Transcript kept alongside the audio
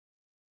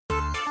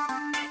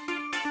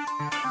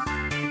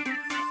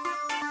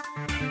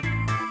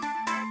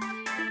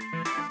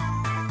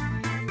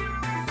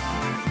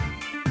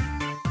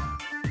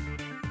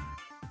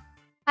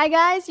Hi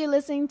guys, you're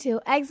listening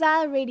to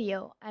Exile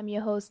Radio. I'm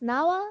your host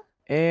Nawa.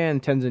 And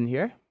Tenzin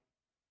here.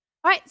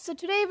 Alright, so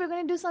today we're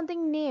going to do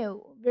something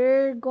new.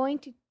 We're going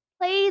to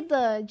play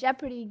the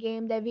Jeopardy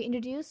game that we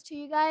introduced to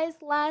you guys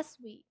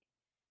last week.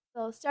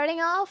 So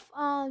starting off,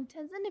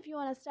 Tenzin, if you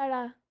want to start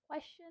a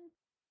question.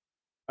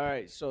 All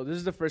right, so this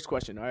is the first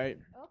question, all right?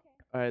 Okay.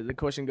 All right, the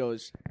question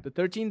goes, the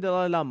 13th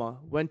Dalai Lama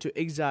went to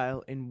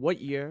exile in what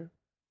year,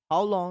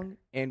 how long,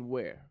 and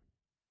where?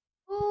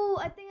 Ooh,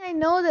 I think I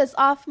know this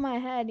off my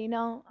head.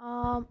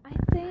 I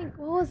think,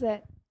 what was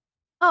it?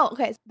 Oh,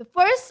 okay. The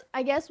first,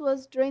 I guess,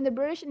 was during the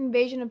British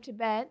invasion of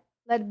Tibet,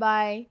 led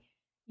by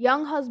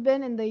Young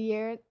Husband in the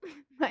year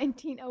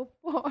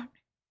 1904.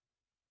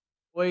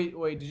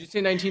 Wait, did you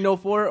say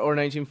 1904 or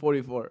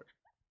 1944?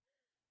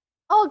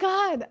 Oh,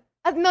 God.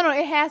 No,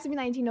 it has to be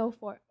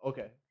 1904.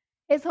 Okay.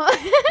 His whole.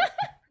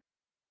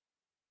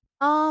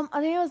 I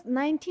think it was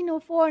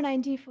 1904,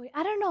 1940.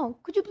 I don't know.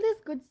 Could you please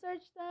good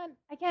search that?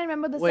 I can't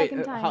remember the Wait,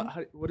 second time.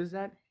 what is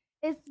that?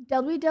 It's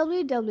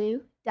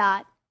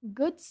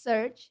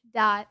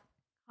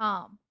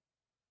www.goodsearch.com.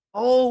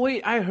 Oh,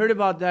 wait, I heard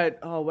about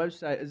that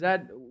website.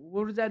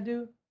 What does that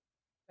do?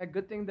 That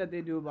good thing that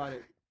they do about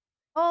it.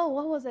 Oh,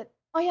 what was it?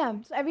 Oh,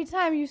 yeah. So every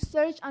time you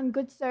search on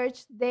Good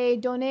Search, they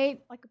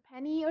donate like a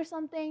penny or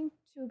something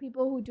to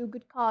people who do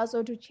good cause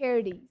or to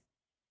charities.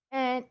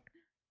 And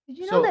did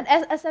you know that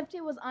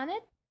SFT was on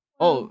it?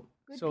 Oh,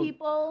 good so,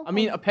 people. I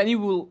mean,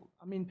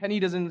 penny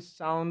doesn't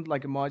sound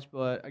like much,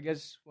 but I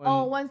guess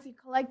once you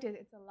collect it,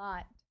 it's a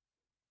lot.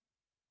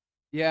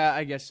 Yeah,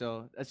 I guess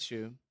so. That's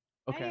true.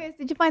 Okay. Anyways,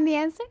 did you find the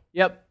answer?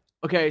 Yep.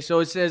 Okay, so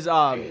it says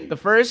the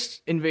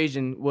first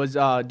invasion was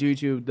due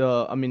to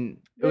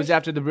it was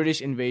after the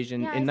British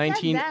invasion in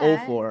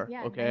 1904.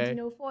 Yeah, okay.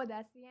 1904.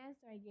 That's the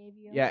answer I gave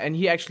you. Yeah, and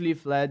he actually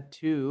fled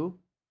to.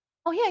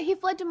 Oh yeah, he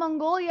fled to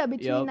Mongolia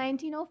between Yep.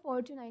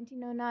 1904 to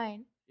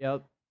 1909.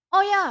 Yep.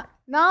 Oh yeah,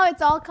 now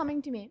it's all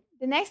coming to me.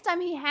 The next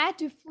time he had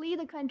to flee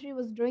the country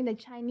was during the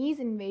Chinese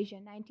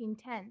invasion,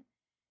 1910.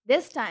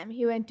 This time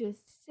he went to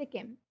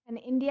Sikkim in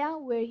India,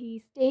 where he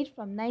stayed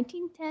from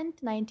 1910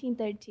 to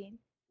 1913.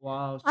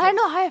 Wow. I don't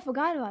know how I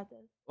forgot about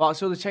this. Wow.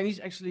 So the Chinese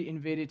actually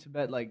invaded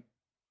Tibet like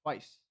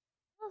twice.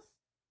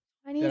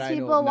 Chinese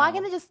people, why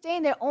can't they just stay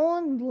in their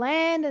own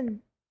land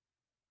and?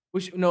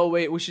 We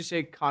should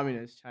say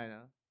communist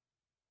China.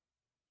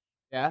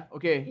 Yeah.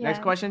 Okay. Yeah.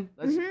 Next question.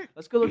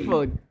 Let's go look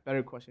for a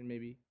better question,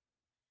 maybe.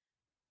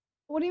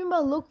 What do you mean by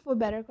look for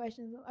better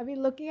questions? Are we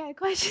looking at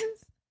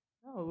questions?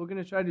 No, we're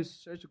gonna try to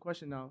search a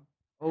question now.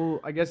 Oh,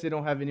 I guess they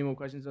don't have any more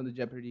questions on the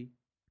Jeopardy.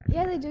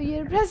 Yeah, they do.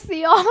 You press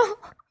the all.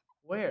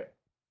 Where?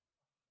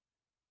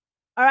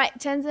 All right,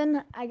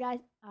 Tenzin, I got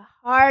a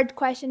hard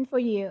question for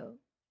you.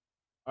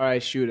 All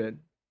right, shoot it.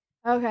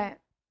 Okay,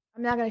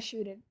 I'm not gonna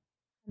shoot it.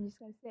 I'm just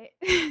gonna say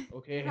it.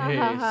 Okay,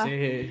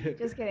 say it.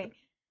 Just kidding.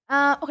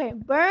 Okay,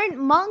 burn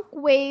monk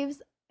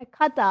waves a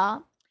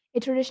kata, a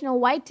traditional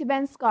white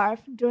Tibetan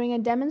scarf, during a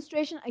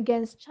demonstration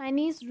against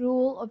Chinese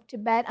rule of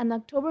Tibet on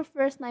October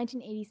 1st,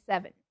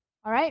 1987.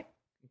 All right?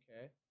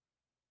 Okay.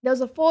 There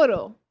was a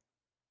photo.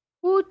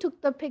 Who took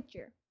the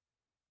picture?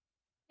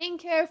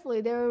 Think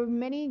carefully. There were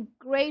many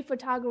great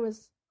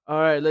photographers. All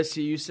right, let's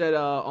see. You said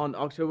on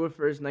October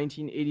 1st,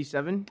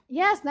 1987?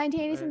 Yes,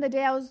 1987, right.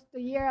 The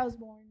year I was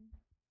born.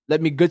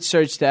 Let me good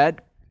search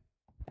that.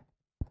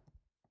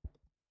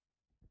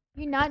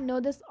 You not know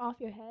this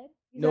off your head?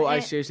 No, I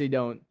seriously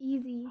don't.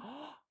 Easy.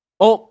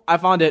 Oh, I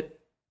found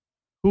it.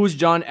 Who's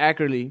John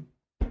Ackerley?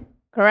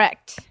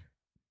 Correct.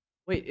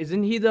 Wait,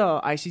 isn't he the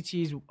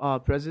ICT's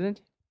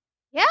president?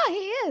 Yeah,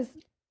 he is.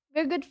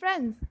 We're good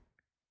friends.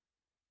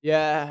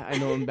 Yeah, I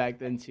know him back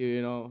then too.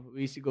 You know,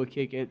 we used to go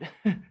kick it.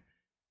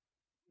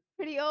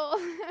 Pretty old.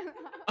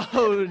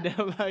 Oh,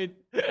 never mind.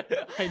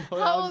 I know.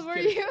 How old were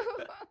you?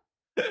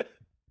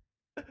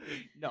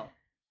 No.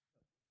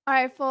 All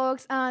right,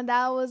 folks.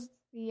 That was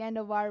the end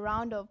of our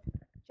round of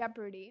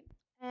Jeopardy.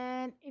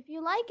 And if you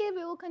like it,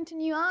 we will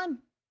continue on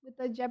with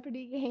the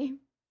Jeopardy game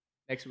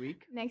next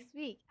week.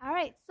 All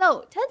right.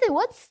 So, Tenzin,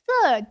 what's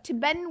the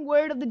Tibetan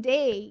word of the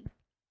day?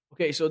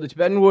 Okay, so the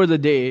Tibetan word of the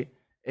day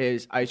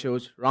is I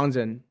chose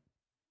Rangzhen.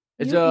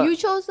 You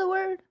chose the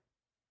word?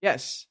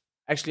 Yes.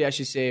 Actually, I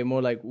should say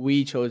more like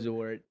we chose the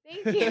word.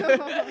 Thank you.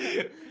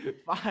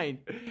 Fine.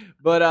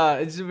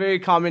 But it's a very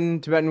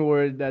common Tibetan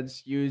word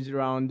that's used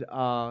around,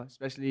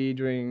 especially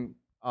during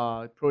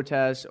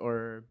protests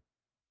or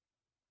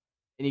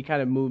any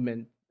kind of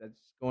movement that's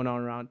going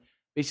on around.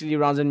 Basically,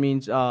 Rangzhen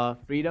means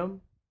freedom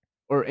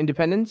or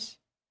independence.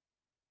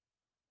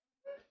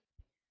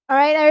 All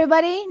right,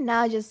 everybody.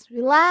 Now just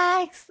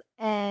relax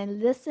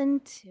and listen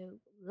to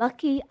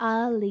Lucky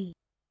Ali.